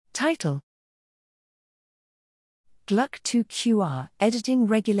Title: GluK2 Q editing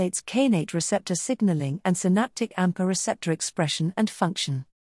regulates kainate receptor signaling and synaptic AMPA receptor expression and function.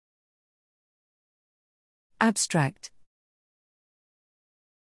 Abstract: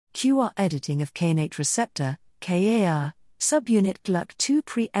 QR editing of kainate receptor, KAR, subunit GluK2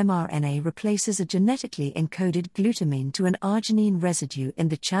 pre-mRNA replaces a genetically encoded glutamine to an arginine residue in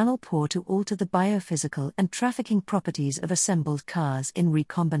the channel pore to alter the biophysical and trafficking properties of assembled CARs in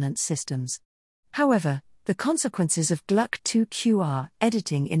recombinant systems. However, the consequences of GluK2 QR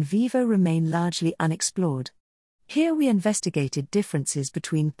editing in vivo remain largely unexplored. Here we investigated differences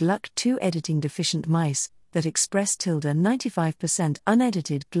between GluK2 editing deficient mice that express ~95%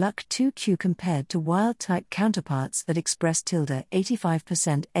 unedited GluK2 Q compared to wild-type counterparts that express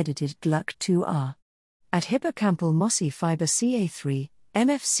 ~85% edited GluK2 R. At hippocampal mossy fiber CA3,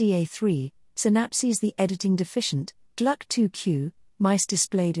 MFCA3, synapses the editing deficient, GluK2 Q, mice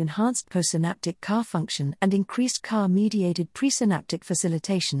displayed enhanced postsynaptic CAR function and increased CAR-mediated presynaptic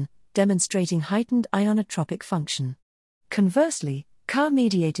facilitation, demonstrating heightened ionotropic function. Conversely,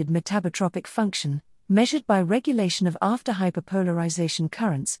 CAR-mediated metabotropic function, measured by regulation of after-hyperpolarization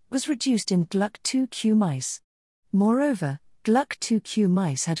currents, was reduced in GluK2 Q mice. Moreover, GluK2 Q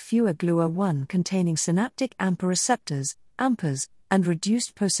mice had fewer GLUA1 containing synaptic AMPA receptors, AMPAs, and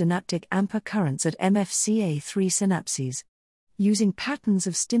reduced postsynaptic AMPA currents at MFCA3 synapses. Using patterns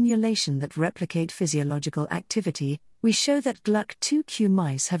of stimulation that replicate physiological activity, we show that GluK2 Q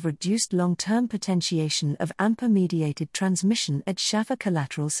mice have reduced long-term potentiation of AMPA-mediated transmission at Schaffer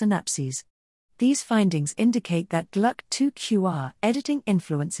collateral synapses. These findings indicate that GluK2 QR editing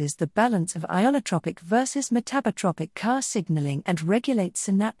influences the balance of ionotropic versus metabotropic CAR signaling and regulates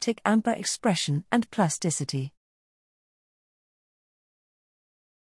synaptic AMPA expression and plasticity.